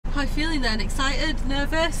How are you feeling then? Excited?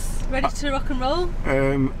 Nervous? Ready to rock and roll?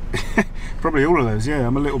 Probably all of those, yeah.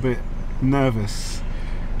 I'm a little bit nervous.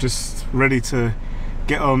 Just ready to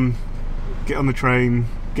get on the train,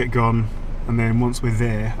 get gone, and then once we're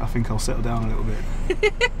there, I think I'll settle down a little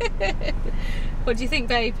bit. What do you think,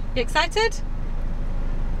 babe? You excited?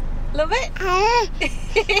 Love it?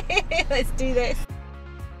 Let's do this.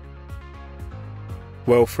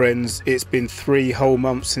 Well friends, it's been 3 whole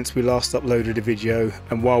months since we last uploaded a video,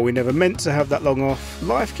 and while we never meant to have that long off,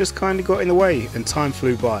 life just kind of got in the way and time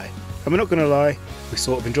flew by. And we're not going to lie, we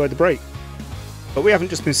sort of enjoyed the break. But we haven't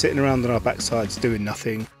just been sitting around on our backsides doing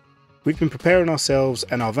nothing. We've been preparing ourselves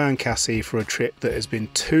and our van Casi for a trip that has been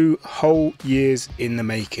 2 whole years in the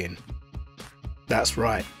making. That's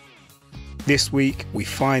right. This week we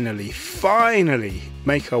finally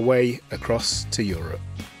make our way across to Europe.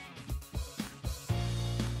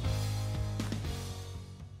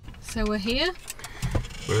 So we're here.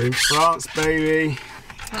 We're in France, baby.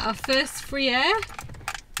 At our first free air.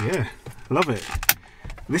 Yeah, love it.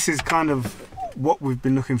 This is kind of what we've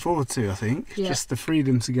been looking forward to, I think. Yeah. Just the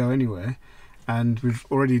freedom to go anywhere. And we've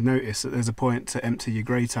already noticed that there's a point to empty your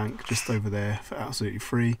grey tank just over there for absolutely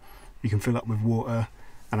free. You can fill up with water.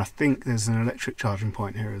 And I think there's an electric charging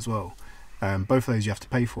point here as well. Both of those you have to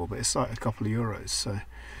pay for, but it's like a couple of euros. So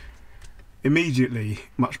immediately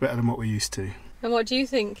much better than what we're used to. And what do you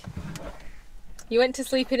think? You went to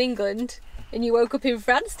sleep in England and you woke up in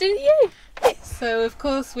France, didn't you? So of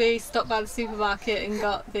course we stopped by the supermarket and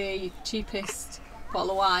got the cheapest bottle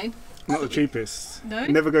of wine. Not the cheapest. No?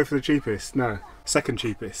 Never go for the cheapest, no. Second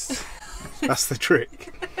cheapest. That's the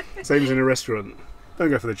trick. Same as in a restaurant. Don't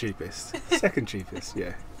go for the cheapest. Second cheapest,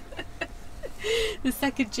 yeah. The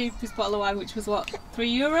second cheapest bottle of wine, which was what,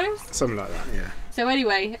 €3? Something like that, yeah. So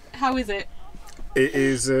anyway, how is it? It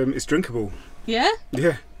is, it's drinkable. Yeah?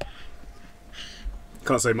 Yeah.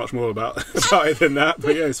 Can't say much more about it than that,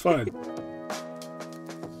 but yeah, it's fine.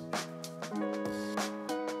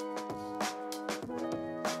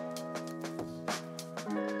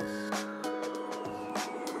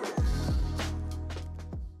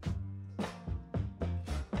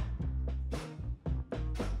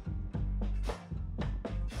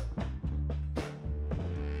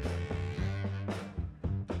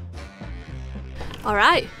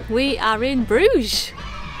 Alright, we are in Bruges.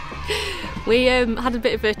 We had a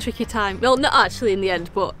bit of a tricky time. Well, not actually in the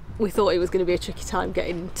end, but we thought it was going to be a tricky time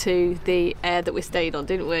getting to the air that we stayed on,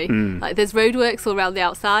 didn't we? Like, there's roadworks all around the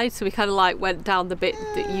outside, so we kind of like went down the bit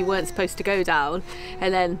that you weren't supposed to go down,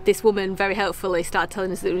 and then this woman very helpfully started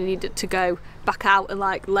telling us that we needed to go back out and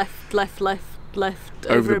like left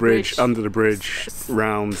over the bridge, under the bridge,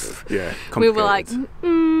 round, yeah, complicated. We were like,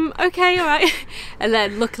 okay, all right. And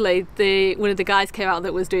then luckily one of the guys came out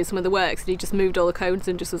that was doing some of the works, and he just moved all the cones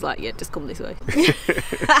and just was like, yeah, just come this way.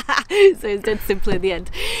 So it's dead simple in the end.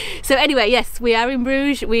 So anyway, yes, we are in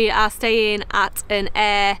Bruges. We are staying at an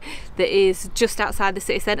air that is just outside the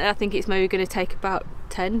city centre. I think it's maybe going to take about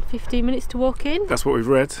 10-15 minutes to walk in. That's what we've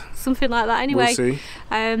read. Something like that anyway. We'll see.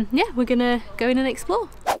 Yeah, we're going to go in and explore.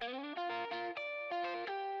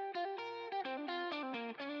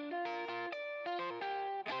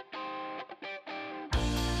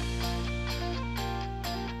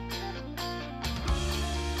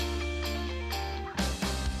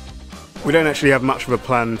 We don't actually have much of a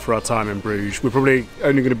plan for our time in Bruges. We're probably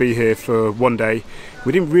only going to be here for 1 day.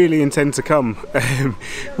 We didn't really intend to come.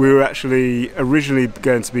 We were actually originally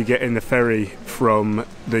going to be getting the ferry from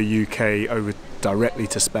the UK over directly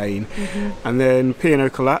to Spain. And then P&O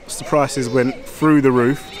collapsed, the prices went through the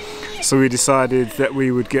roof. So we decided that we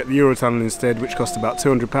would get the Eurotunnel instead, which cost about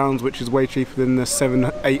 £200, which is way cheaper than the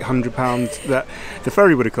 £700-800 that the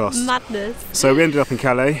ferry would have cost. Madness. So we ended up in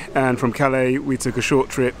Calais, and from Calais we took a short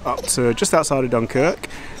trip up to just outside of Dunkirk,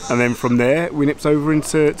 and then from there we nipped over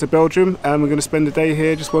into Belgium, and we're going to spend a day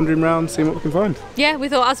here just wandering around, seeing what we can find. Yeah, we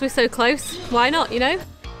thought as we're so close, why not, you know?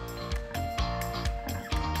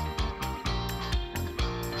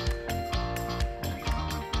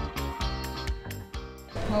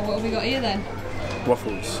 Well, what have we got here then?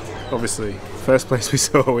 Waffles, obviously. First place we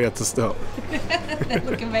saw, we had to stop. They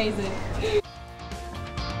look amazing.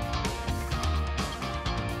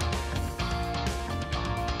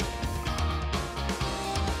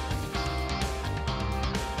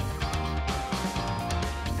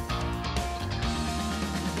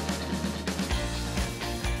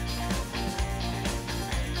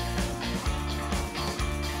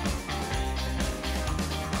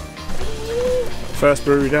 First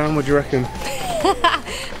brewery down, what do you reckon?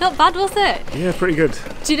 Not bad, was it? Yeah, pretty good.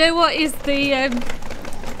 Do you know what is the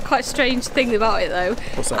quite strange thing about it though.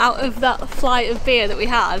 What's that? Out of that flight of beer that we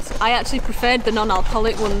had, I actually preferred the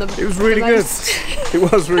non-alcoholic one. It was really good.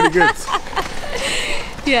 It was really good.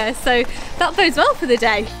 Yeah, so that bodes well for the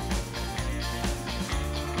day.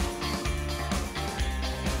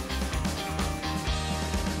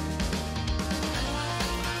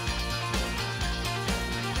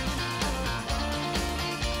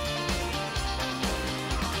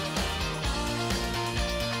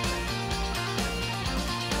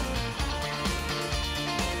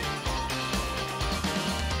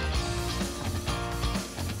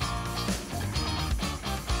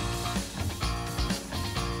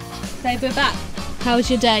 Babe, we're back. How was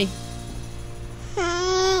your day?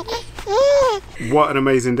 What an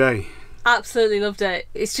amazing day. Absolutely loved it.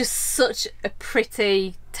 It's just such a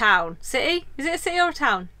pretty town. City? Is it a city or a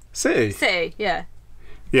town? City? City, yeah.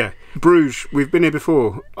 Yeah. Bruges, we've been here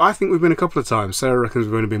before. I think we've been a couple of times. Sarah reckons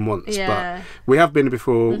we've only been once. Yeah. But we have been here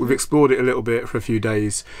before. We've explored it a little bit for a few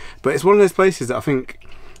days. But it's one of those places that I think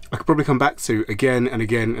I could probably come back to again and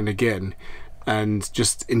again and again and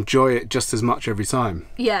just enjoy it just as much every time.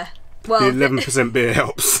 Yeah. Well, the 11% beer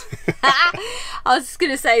helps. I was just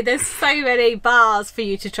going to say, there's so many bars for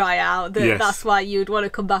you to try out that Yes. That's why you would want to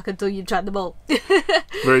come back until you've tried them all.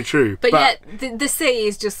 Very true. But yet, the city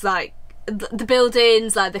is just like, the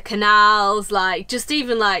buildings, like the canals, like just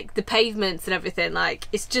even like the pavements and everything, like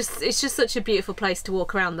it's just such a beautiful place to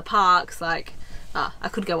walk around. The parks, like I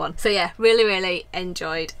could go on. So yeah, really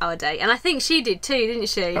enjoyed our day, and I think she did too, didn't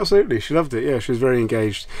she? Absolutely, she loved it. Yeah, she was very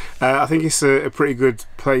engaged. I think it's a pretty good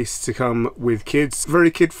place to come with kids.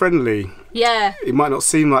 Very kid friendly. Yeah. It might not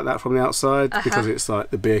seem like that from the outside because it's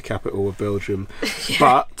like the beer capital of Belgium,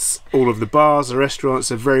 but all of the bars, the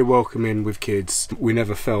restaurants are very welcoming with kids. We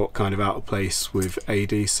never felt kind of out of place with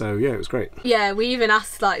AD, so yeah, it was great. Yeah, we even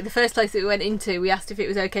asked, like the first place that we went into, we asked if it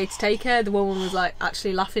was okay to take her. The woman was like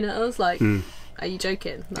actually laughing at us, like. Are you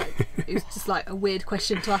joking? Like, it was just like a weird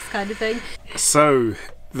question to ask kind of thing. So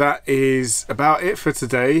that is about it for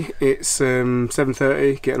today. It's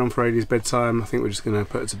 7:30, getting on for AD's bedtime. I think we're just going to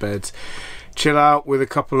put her to bed, chill out with a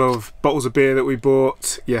couple of bottles of beer that we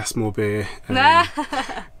bought. Yes, more beer.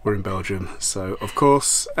 We're in Belgium, so of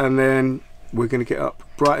course. And then we're going to get up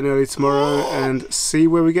bright and early tomorrow and see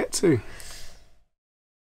where we get to.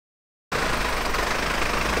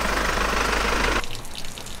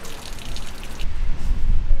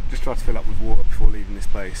 Tried to fill up with water before leaving this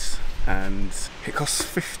place, and it costs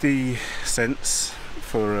 50 cents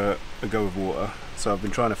for a go of water, so I've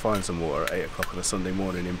been trying to find some water at 8 o'clock on a Sunday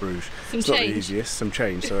morning in Bruges. It's not the easiest. Some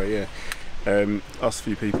change, sorry, yeah. Asked a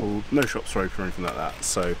few people, no shops were open or anything like that,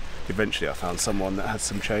 so eventually I found someone that had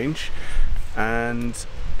some change and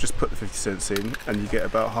just put the 50 cents in and you get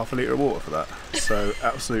about half a litre of water for that. So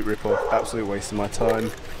absolute rip-off, absolute waste of my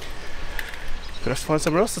time. Gonna have to find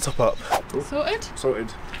somewhere else to top up. Sorted?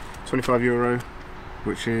 Sorted. €25,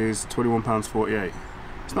 which is £21.48.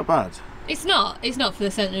 It's not bad. It's not for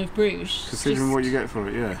the centre of Bruges. Considering what you get for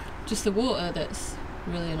it, yeah. Just the water that's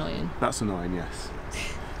really annoying. That's annoying, yes.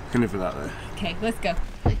 Can live with that though. Okay, let's go.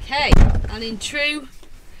 Okay, and in true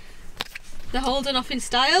the Holden off in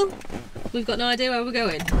style, we've got no idea where we're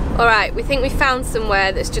going. Alright, we think we found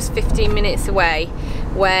somewhere that's just 15 minutes away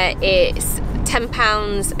where it's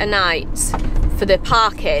 £10 a night for the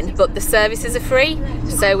parking, but the services are free,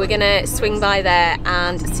 so we're gonna swing by there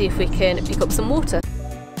and see if we can pick up some water.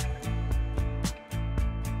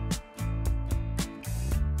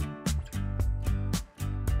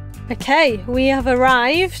 Okay, we have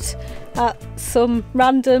arrived at some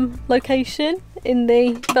random location in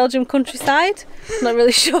the Belgium countryside. Not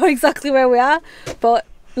really sure exactly where we are, but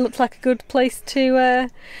it looked like a good place to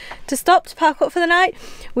stop, to park up for the night.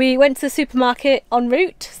 We went to the supermarket en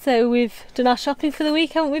route, so we've done our shopping for the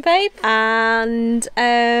week, haven't we, babe? And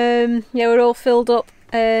yeah, we're all filled up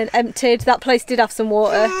and emptied. That place did have some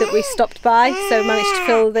water that we stopped by, so managed to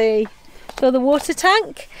fill the water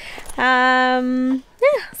tank. Yeah,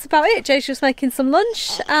 that's about it. Joe's just making some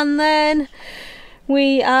lunch, and then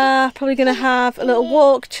we are probably going to have a little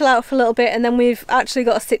walk, chill out for a little bit, and then we've actually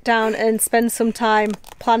got to sit down and spend some time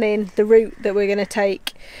planning the route that we're going to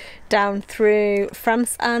take down through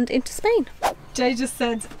France and into Spain. Jay just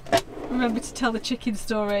said, remember to tell the chicken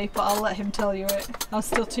story, but I'll let him tell you it. I was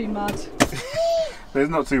still too mad. There's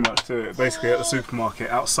not too much to it. Basically at the supermarket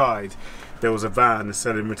outside there was a van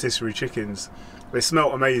selling rotisserie chickens. They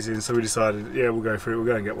smelt amazing, so we decided, yeah, we'll go for it, we'll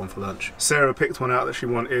go and get one for lunch. Sarah picked one out that she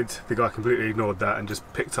wanted. The guy completely ignored that and just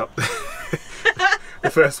picked up the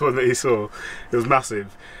first one that he saw. It was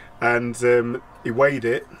massive. And he weighed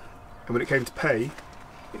it, and when it came to pay,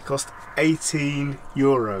 it cost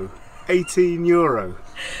 €18. €18.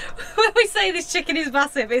 When we say this chicken is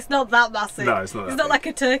massive, it's not that massive. No, it's not that It's not big. like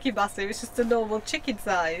a turkey massive, it's just a normal chicken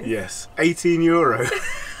size. Yes, €18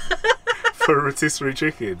 for a rotisserie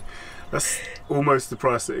chicken. That's almost the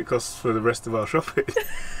price that it costs for the rest of our shopping.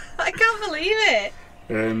 I can't believe it.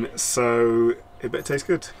 So it better taste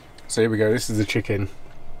good. So here we go, this is the chicken.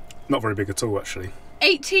 Not very big at all actually.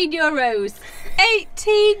 €18.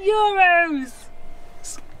 €18!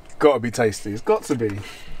 It's got to be tasty, it's got to be.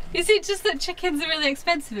 Is it just that chickens are really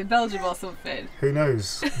expensive in Belgium or something? Who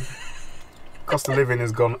knows? Cost of living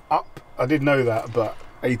has gone up. I did know that, but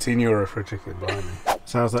 €18 for a chicken, behind me.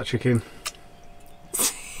 So how's that chicken?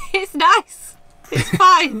 It's nice. It's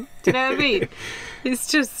fine. Do you know what I mean?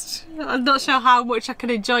 It's just, I'm not sure how much I can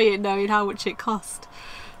enjoy it knowing how much it cost.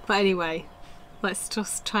 But anyway, let's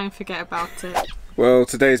just try and forget about it. Well,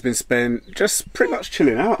 today has been spent just pretty much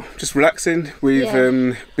chilling out, just relaxing. We've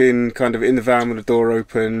been kind of in the van with the door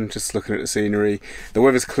open, just looking at the scenery. The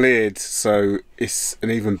weather's cleared, so it's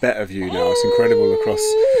an even better view now. It's incredible across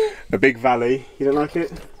a big valley. You don't like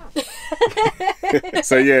it?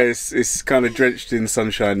 So yeah, it's kind of drenched in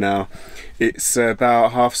sunshine now. It's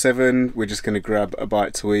about 7:30. We're just going to grab a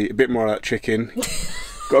bite to eat, a bit more of that chicken.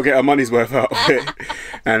 Got to get our money's worth out of it,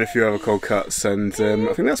 and a few other cold cuts, and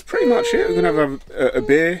I think that's pretty much it. We're going to have a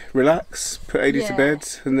beer, relax, put Adie to bed,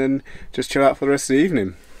 and then just chill out for the rest of the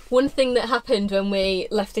evening. One thing that happened when we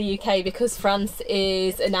left the UK, because France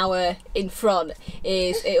is an hour in front,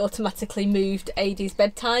 is it automatically moved Adie's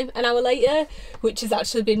bedtime an hour later, which has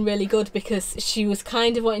actually been really good because she was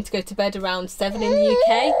kind of wanting to go to bed around 7 in the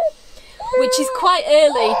UK, which is quite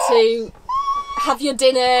early to have your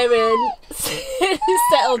dinner and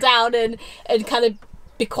settle down and kind of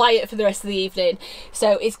be quiet for the rest of the evening.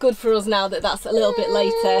 So it's good for us now that that's a little bit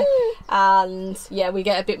later, and yeah, we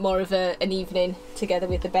get a bit more of an evening together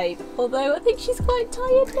with the babe, although I think she's quite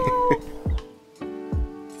tired now.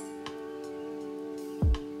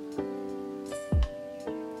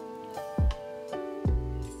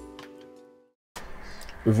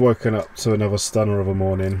 We've woken up to another stunner of a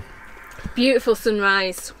morning. Beautiful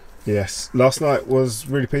sunrise. Yes, last night was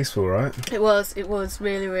really peaceful, right? It was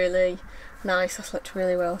really, really nice. I slept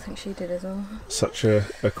really well. I think she did as well. Such a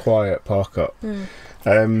quiet park up.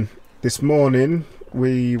 This morning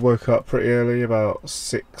we woke up pretty early, about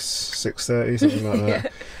 6:30, something like that.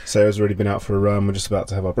 Yeah. Sarah's already been out for a run. We're just about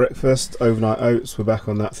to have our breakfast. Overnight oats, we're back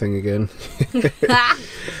on that thing again.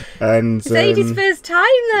 And it's Adie's first time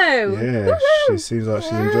though. Yeah, Woo-hoo! she seems like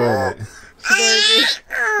she's enjoying it. She's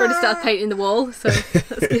already started painting the wall, so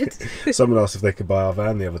that's good. Someone asked if they could buy our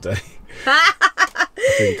van the other day. I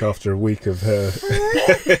think after a week of her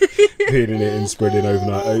peeling it and spreading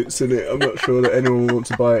overnight oats in it, I'm not sure that anyone will want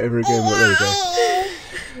to buy it ever again, but there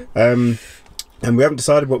we go. And we haven't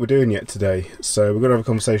decided what we're doing yet today, so we're going to have a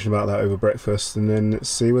conversation about that over breakfast and then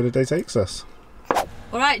see where the day takes us.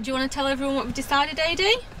 Alright, do you want to tell everyone what we've decided,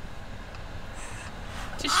 Adie?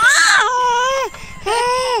 Just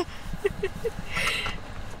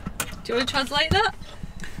do you want to translate that?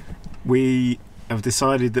 We have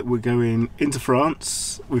decided that we're going into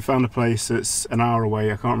France. We found a place that's an hour away.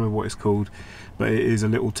 I can't remember what it's called, but it is a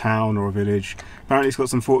little town or a village. Apparently it's got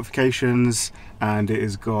some fortifications and it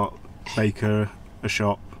has got a baker, a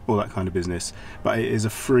shop, all that kind of business. But it is a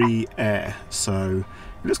free air, so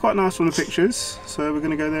it looks quite nice from the pictures. So we're going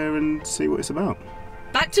to go there and see what it's about.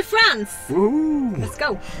 Back to France! Woo! Let's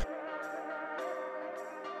go!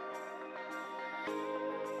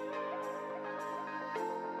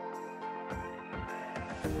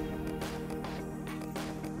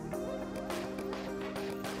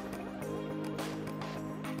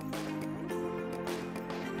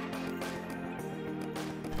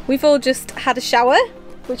 We've all just had a shower,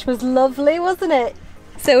 which was lovely, wasn't it?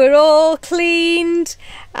 So we're all cleaned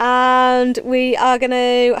and we are going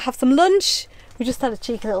to have some lunch. We just had a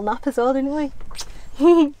cheeky little nap as well, didn't we?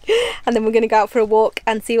 And then we're going to go out for a walk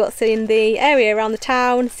and see what's in the area around the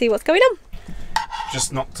town, see what's going on.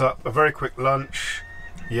 Just knocked up a very quick lunch.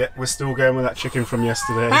 Yeah, we're still going with that chicken from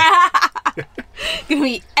yesterday. Gonna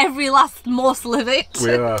eat every last morsel of it.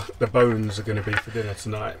 We are. The bones are going to be for dinner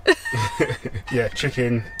tonight. Yeah,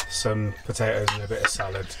 chicken, some potatoes and a bit of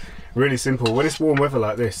salad. Really simple. When it's warm weather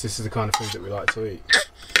like this is the kind of food that we like to eat.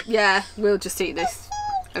 Yeah, we'll just eat this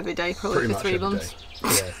every day, probably Pretty for 3 much every months.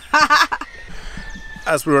 day. Yeah.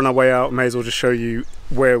 As we're on our way out, may as well just show you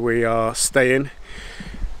where we are staying.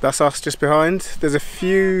 That's us just behind. There's a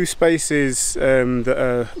few spaces that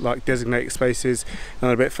are like designated spaces, and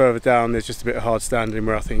a bit further down there's just a bit of hard standing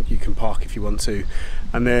where I think you can park if you want to.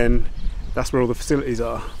 And then that's where all the facilities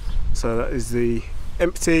are. So that is the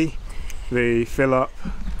empty, the fill up,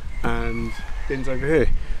 and bins over here.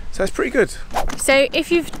 So it's pretty good. So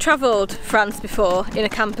if you've travelled France before in a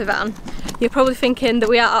camper van, you're probably thinking that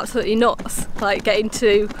we are absolutely nuts, like getting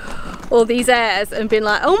to all these airs and being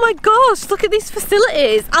like, oh my gosh, look at these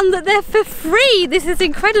facilities and that they're for free, this is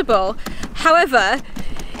incredible. However,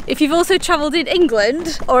 if you've also travelled in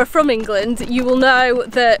England or are from England, you will know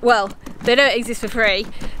that, well, they don't exist for free,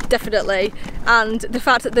 definitely, and the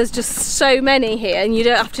fact that there's just so many here and you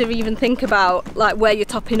don't have to even think about like where you're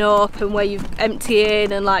topping up and where you're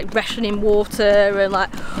emptying and like rationing water and like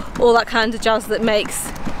all that kind of jazz that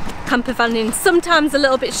makes camper vanning sometimes a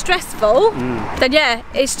little bit stressful, then yeah,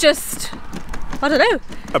 it's just, I don't know.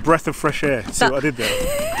 A breath of fresh air. See what I did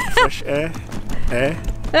there? Fresh air, air.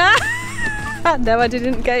 No, I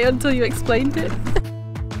didn't get it until you explained it.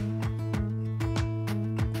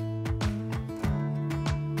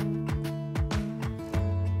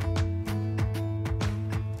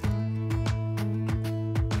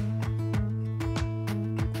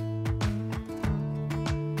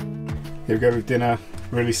 Here we go with dinner,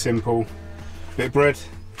 really simple. Bit of bread,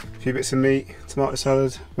 a few bits of meat, tomato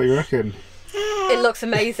salad. What do you reckon? It looks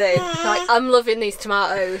amazing. Like, I'm loving these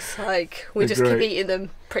tomatoes. Like, we just keep eating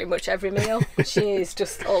them pretty much every meal. She is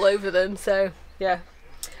just all over them, so yeah,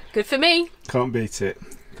 good for me. Can't beat it.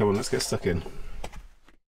 Come on, let's get stuck in.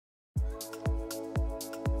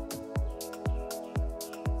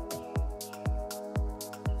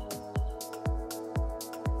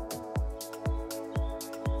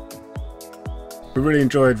 We really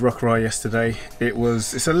enjoyed Rockray yesterday.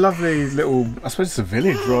 It's a lovely little, I suppose it's a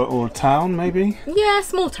village or a town maybe? Yeah,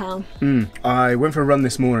 small town. I went for a run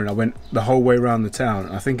this morning. I went the whole way around the town.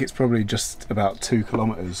 I think it's probably just about 2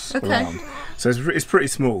 kilometres around. So it's pretty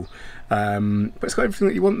small. But it's got everything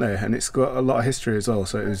that you want there, and it's got a lot of history as well,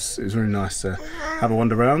 so it was really nice to have a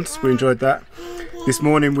wander around. We enjoyed that. This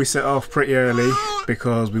morning we set off pretty early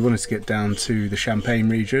because we wanted to get down to the Champagne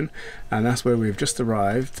region, and that's where we've just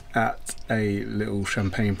arrived at a little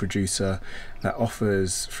champagne producer that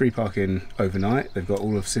offers free parking overnight. They've got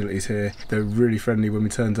all the facilities here. They're really friendly when we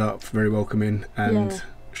turned up, very welcoming, and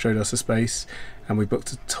showed us a space, and we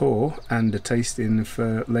booked a tour and a tasting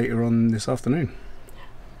for later on this afternoon.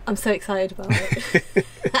 I'm so excited about it.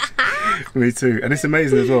 Me too. And it's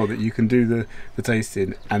amazing as well that you can do the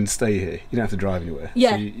tasting and stay here. You don't have to drive anywhere.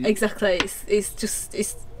 Yeah, so exactly. It's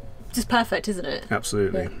just perfect, isn't it?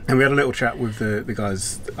 Absolutely. Yeah. And we had a little chat with the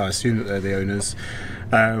guys. I assume that they're the owners.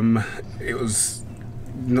 It was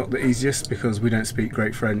not the easiest because we don't speak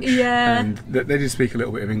great French. Yeah. And they did speak a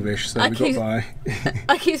little bit of English, so we got by.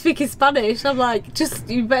 I keep speaking Spanish. I'm like,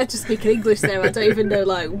 you better just speak in English now. I don't even know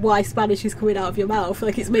like why Spanish is coming out of your mouth.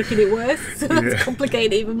 Like, it's making it worse. So that's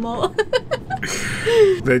complicated even more.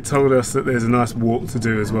 They told us that there's a nice walk to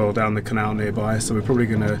do as well down the canal nearby, so we're probably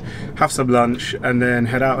going to have some lunch and then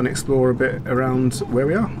head out and explore a bit around where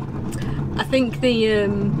we are. I think the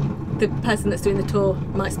person that's doing the tour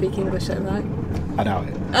might speak English, right? I doubt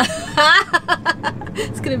it.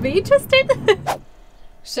 It's going to be interesting.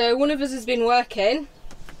 So one of us has been working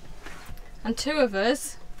and 2 of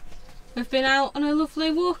us have been out on a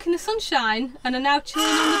lovely walk in the sunshine and are now chilling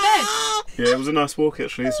on the bed. Yeah, it was a nice walk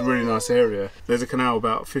actually. It's a really nice area. There's a canal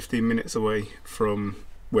about 15 minutes away from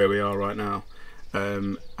where we are right now.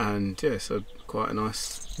 And yeah, so quite a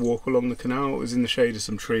nice walk along the canal. It was in the shade of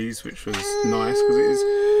some trees, which was nice because it is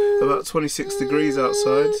about 26 degrees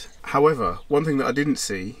outside. However, one thing that I didn't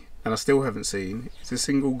see, and I still haven't seen, is a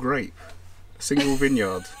single grape, a single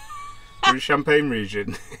vineyard. In the Champagne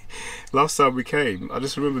region. Last time we came, I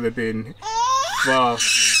just remember there being vast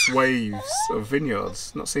swathes of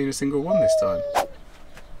vineyards. Not seeing a single one this time.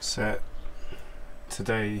 So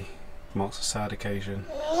today marks a sad occasion.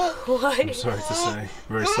 Why? I'm sorry to say,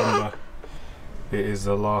 very sombre. It is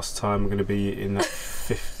the last time we're going to be eating that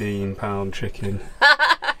 £15 chicken,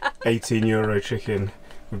 €18 chicken.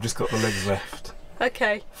 We've just got the legs left.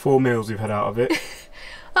 Okay. 4 meals we've had out of it.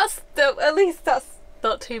 At least that's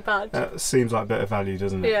not too bad. That seems like better value,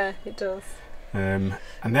 doesn't it? Yeah, it does. And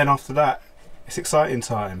then after that, it's exciting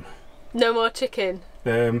time. No more chicken.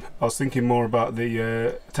 I was thinking more about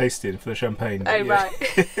the tasting for the champagne. Oh, yeah.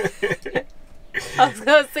 Right. I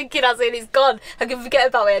was thinking as in it's gone. I can forget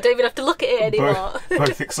about it. I don't even have to look at it anymore.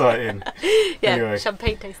 Both exciting. Yeah, anyway,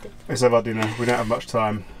 champagne tasting. Let's have our dinner. We don't have much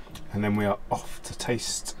time. And then we are off to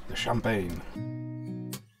taste the champagne.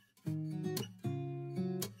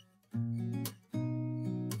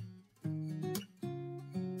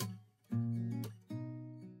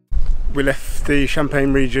 We left the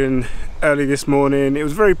Champagne region early this morning. It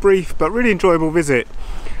was a very brief but really enjoyable visit,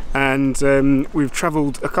 and we've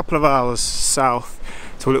travelled a couple of hours south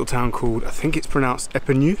to a little town called, I think it's pronounced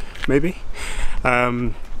Epineux, maybe,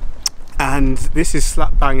 and And this is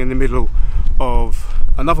slap bang in the middle of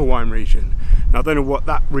another wine region. Now I don't know what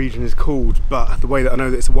that region is called, but the way that I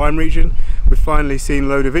know that it's a wine region, we've finally seen a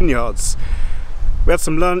load of vineyards. We had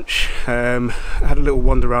some lunch, had a little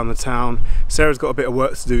wander around the town. Sarah's got a bit of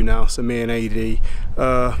work to do now, so me and AD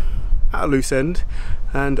at a loose end,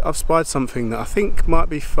 and I've spied something that I think might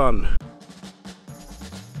be fun.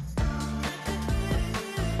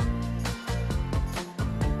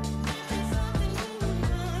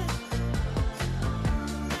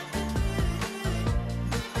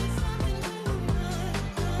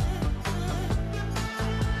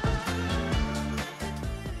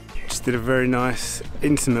 Did a very nice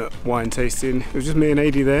intimate wine tasting. It was just me and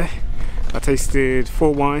AD there. I tasted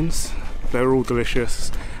 4 wines. They were all delicious.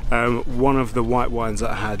 One of the white wines that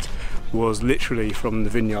I had was literally from the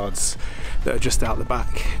vineyards that are just out the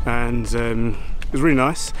back, and it was really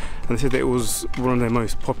nice. And they said that it was one of their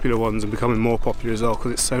most popular ones and becoming more popular as well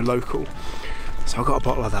because it's so local. So I got a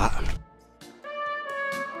bottle of that.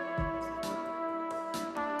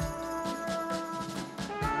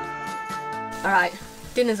 Alright,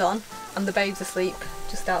 dinner's on and the babe's asleep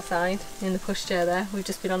just outside in the pushchair there. We've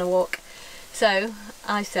just been on a walk. So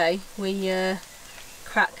I say we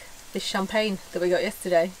crack this champagne that we got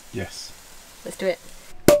yesterday. Yes. Let's do it.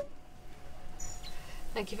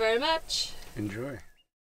 Thank you very much. Enjoy.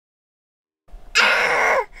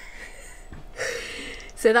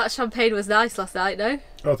 So that champagne was nice last night, no?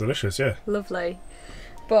 Oh, delicious, yeah. Lovely.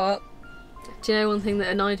 But do you know one thing that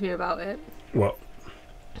annoyed me about it? What?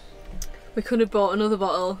 We could have bought another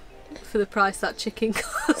bottle for the price that chicken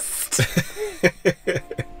cost.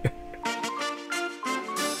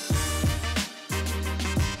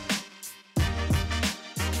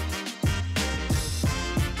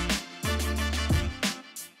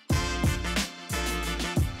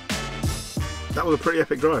 That was a pretty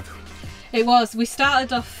epic drive. It was. We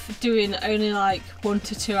started off doing only like 1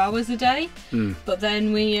 to 2 hours a day, but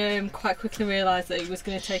then we quite quickly realised that it was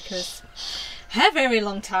going to take us a very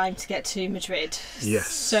long time to get to Madrid. Yes.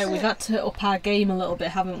 So we've had to up our game a little bit,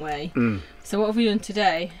 haven't we? So what have we done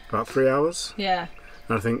today? About 3 hours. Yeah.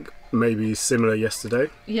 And I think maybe similar yesterday.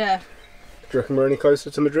 Yeah. Do you reckon we're any closer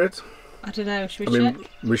to Madrid? I don't know. Should we check?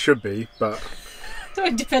 We should be, but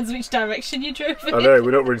It depends which direction you drove in. I know,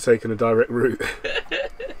 we're not really taking a direct route.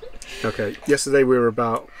 Okay, yesterday we were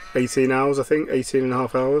about 18 hours, I think, 18 and a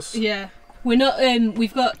half hours. Yeah. We're not,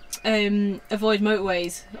 we've got avoid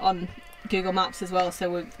motorways on Google Maps as well,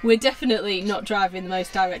 so we're definitely not driving the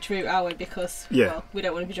most direct route, are we? Because, well, we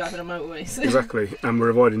don't want to be driving on motorways. Exactly, and we're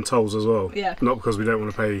avoiding tolls as well. Yeah. Not because we don't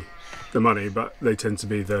want to pay the money, but they tend to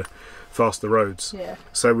be the faster roads. Yeah.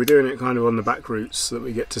 So we're doing it kind of on the back routes so that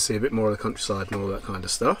we get to see a bit more of the countryside and all that kind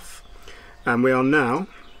of stuff. And we are now...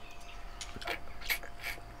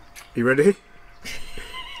 You ready?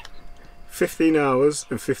 15 hours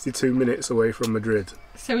and 52 minutes away from Madrid.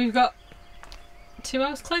 So we've got 2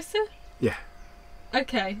 hours closer? Yeah.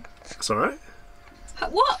 Okay. That's alright.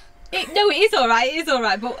 What? No, it is alright, it is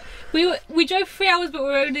alright, but we drove 3 hours but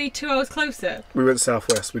we're only 2 hours closer. We went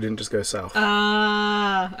southwest, we didn't just go south.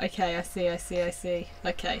 Ah, okay, I see.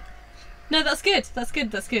 Okay. No, that's good.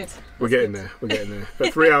 We're getting there.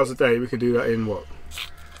 But 3 hours a day, we could do that in what?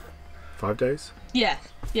 5 days? Yeah,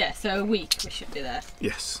 so a week we should be there.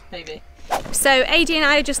 Yes. Maybe. So AD and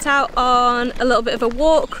I are just out on a little bit of a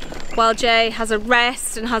walk while Jay has a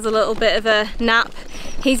rest and has a little bit of a nap.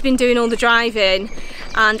 He's been doing all the driving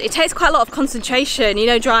and it takes quite a lot of concentration, you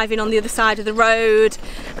know, driving on the other side of the road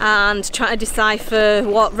and trying to decipher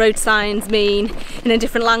what road signs mean in a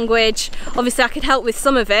different language. Obviously I could help with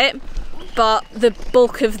some of it, but the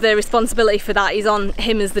bulk of the responsibility for that is on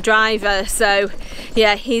him as the driver. So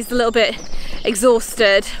yeah, he's a little bit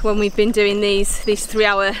exhausted when we've been doing these 3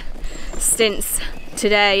 hour stints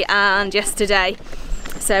today and yesterday.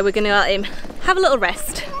 So we're going to let him have a little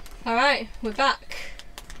rest. Alright, we're back.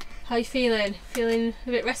 How are you feeling? Feeling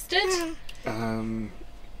a bit rested?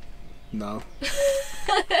 No.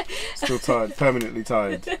 Still tired, permanently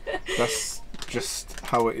tired. That's just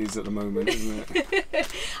how it is at the moment, isn't it?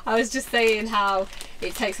 I was just saying how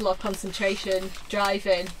it takes a lot of concentration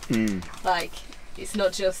driving. Like, it's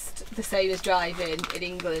not just the same as driving in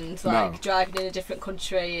England. Like, driving in a different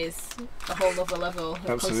country is a whole other level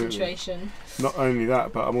of concentration. Not only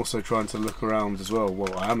that, but I'm also trying to look around as well.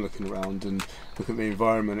 Well, I am looking around and look at the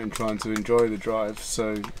environment and trying to enjoy the drive.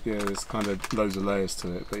 So yeah, there's kind of loads of layers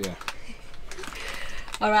to it, but yeah.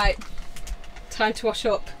 Alright, time to wash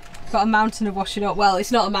up. Got a mountain of washing up. Well,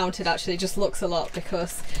 it's not a mountain actually, it just looks a lot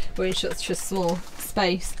because we're in such a small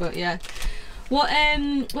space, but yeah. What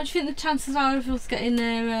do you think the chances are of us getting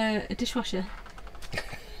a dishwasher?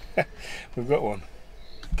 We've got one.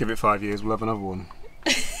 Give it 5 years, we'll have another one.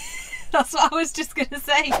 That's what I was just going to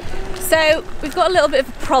say. So we've got a little bit of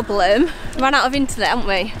a problem. Ran out of internet, haven't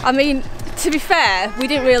we? I mean, to be fair, we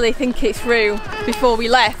didn't really think it through before we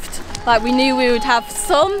left. Like, we knew we would have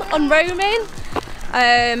some on roaming,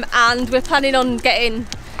 and we're planning on getting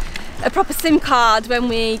a proper SIM card when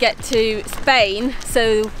we get to Spain,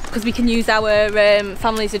 so because we can use our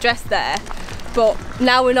family's address there. But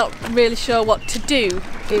now we're not really sure what to do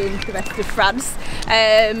in the rest of France.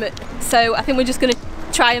 So I think we're just going to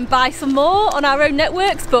try and buy some more on our own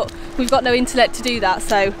networks, but we've got no internet to do that.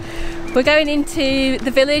 So we're going into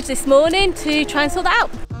the village this morning to try and sort that out.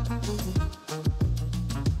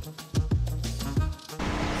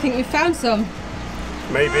 I think we've found some.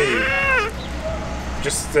 Maybe.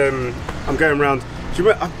 Just, I'm going around. Do you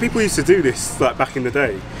remember, people used to do this like back in the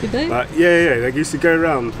day? Did they? Like, yeah, they used to go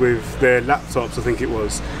around with their laptops, I think it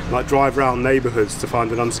was, like drive around neighbourhoods to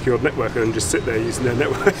find an unsecured network and just sit there using their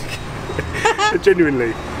network.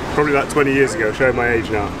 Genuinely, probably like 20 years ago, showing my age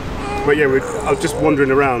now. But yeah, I was just wandering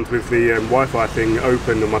around with the Wi-Fi thing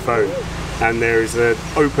open on my phone, and there is an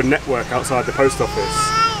open network outside the post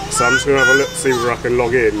office. So I'm just going to have a look to see where I can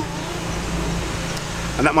log in,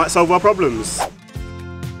 and that might solve our problems.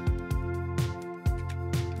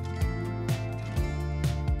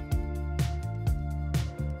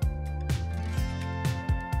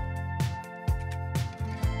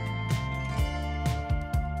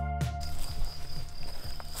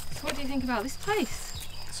 What do you think about this place?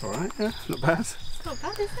 It's alright, yeah, not bad. It's not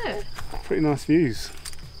bad, is it? Pretty nice views.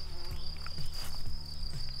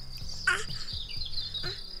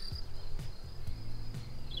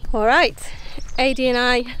 Alright, AD and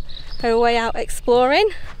I are away out exploring.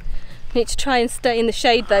 Need to try and stay in the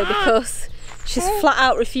shade though, because she's flat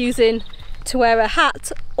out refusing to wear a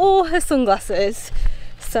hat or her sunglasses.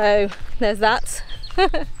 So there's that.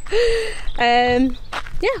 Yeah,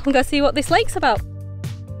 we'll go see what this lake's about.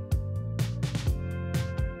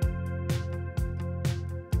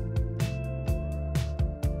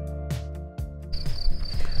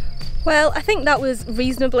 Well, I think that was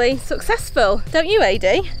reasonably successful, don't you,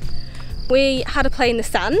 AD? We had a play in the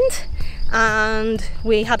sand and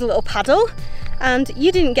we had a little paddle, and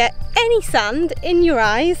you didn't get any sand in your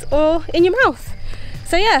eyes or in your mouth.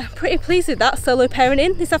 So yeah, pretty pleased with that solo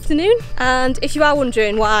parenting this afternoon. And if you are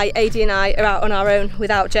wondering why AD and I are out on our own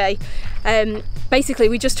without Jay, basically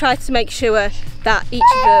we just tried to make sure that each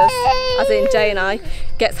of us, as in Jay and I,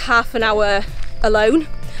 gets half an hour alone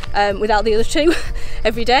without the other two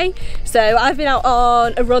every day. So I've been out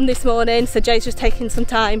on a run this morning, so Jay's just taking some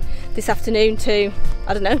time this afternoon to,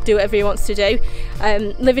 I don't know, do whatever he wants to do.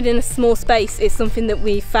 Living in a small space is something that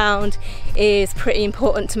we found is pretty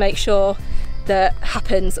important to make sure that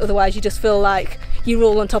happens, otherwise you just feel like you're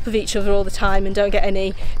all on top of each other all the time and don't get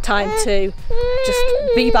any time to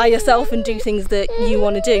just be by yourself and do things that you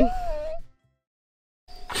want to do.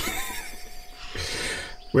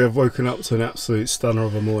 We have woken up to an absolute stunner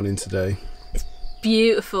of a morning today.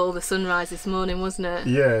 Beautiful, the sunrise this morning, wasn't it?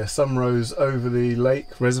 Yeah, sun rose over the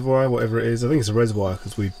lake, reservoir, whatever it is. I think it's a reservoir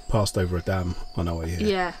because we passed over a dam on our way here.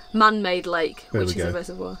 Yeah, man-made lake, there which is a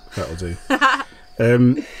reservoir. That'll do.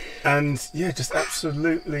 And yeah, just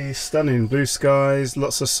absolutely stunning. Blue skies,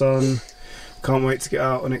 lots of sun. Can't wait to get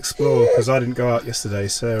out and explore, because I didn't go out yesterday.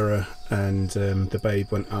 Sarah and the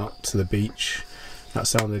babe went out to the beach. That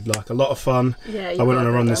sounded like a lot of fun. Yeah, I went on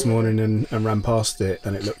a run this morning and ran past it,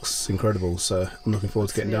 and it looks incredible, so I'm looking forward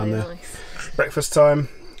to getting down there. Nice. Breakfast time,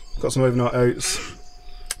 got some overnight oats,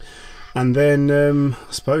 and then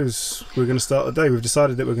I suppose we're going to start the day. We've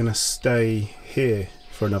decided that we're going to stay here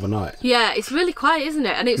for another night. Yeah, it's really quiet, isn't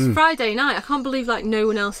it? And it's Friday night. I can't believe like no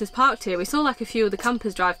one else is parked here. We saw like a few of the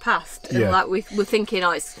campers drive past, and like we were thinking,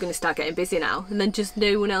 oh, it's going to start getting busy now, and then just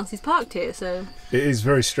no one else is parked here. So it is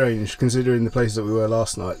very strange, considering the places that we were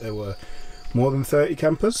last night. There were more than 30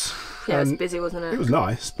 campers. Yeah, it was busy, wasn't it? It was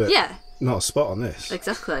nice, but yeah, not a spot on this.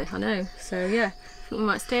 Exactly, I know. So yeah, I think we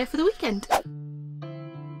might stay here for the weekend.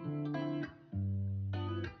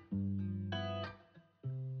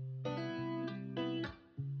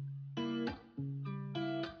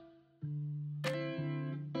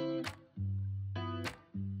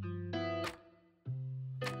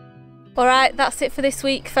 Alright, that's it for this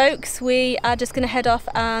week, folks. We are just going to head off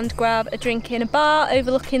and grab a drink in a bar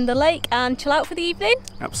overlooking the lake and chill out for the evening.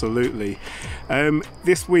 Absolutely.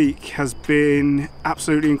 This week has been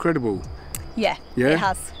absolutely incredible. Yeah, Yeah? it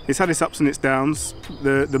has. It's had its ups and its downs.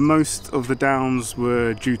 The most of the downs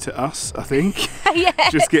were due to us, I think. Yeah.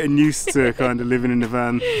 Just getting used to kind of living in the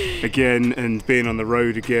van again and being on the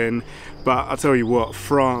road again. But I'll tell you what,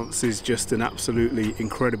 France is just an absolutely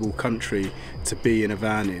incredible country to be in a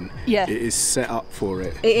van in. Yeah. It is set up for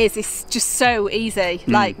it. It is, it's just so easy.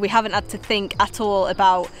 Like, we haven't had to think at all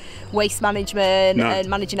about waste management and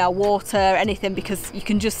managing our water, anything, because you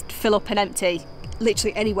can just fill up and empty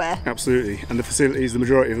literally anywhere. Absolutely, and the facilities, the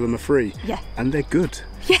majority of them are free. Yeah. And they're good.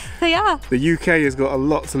 Yeah, they are. The UK has got a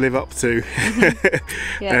lot to live up to.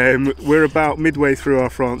 Yeah. We're about midway through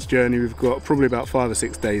our France journey. We've got probably about 5 or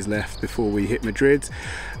 6 days left before we hit Madrid,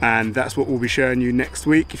 and that's what we'll be showing you next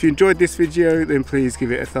week. If you enjoyed this video, then please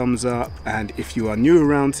give it a thumbs up, and if you are new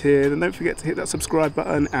around here, then don't forget to hit that subscribe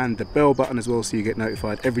button and the bell button as well, so you get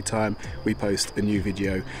notified every time we post a new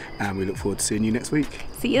video, and we look forward to seeing you next week.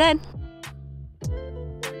 See you then.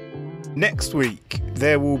 Next week,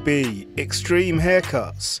 there will be extreme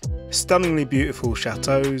haircuts, stunningly beautiful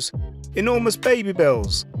chateaus, enormous baby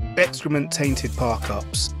bells, excrement-tainted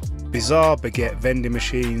parkups, bizarre baguette vending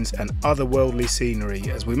machines and otherworldly scenery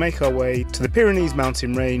as we make our way to the Pyrenees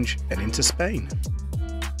mountain range and into Spain.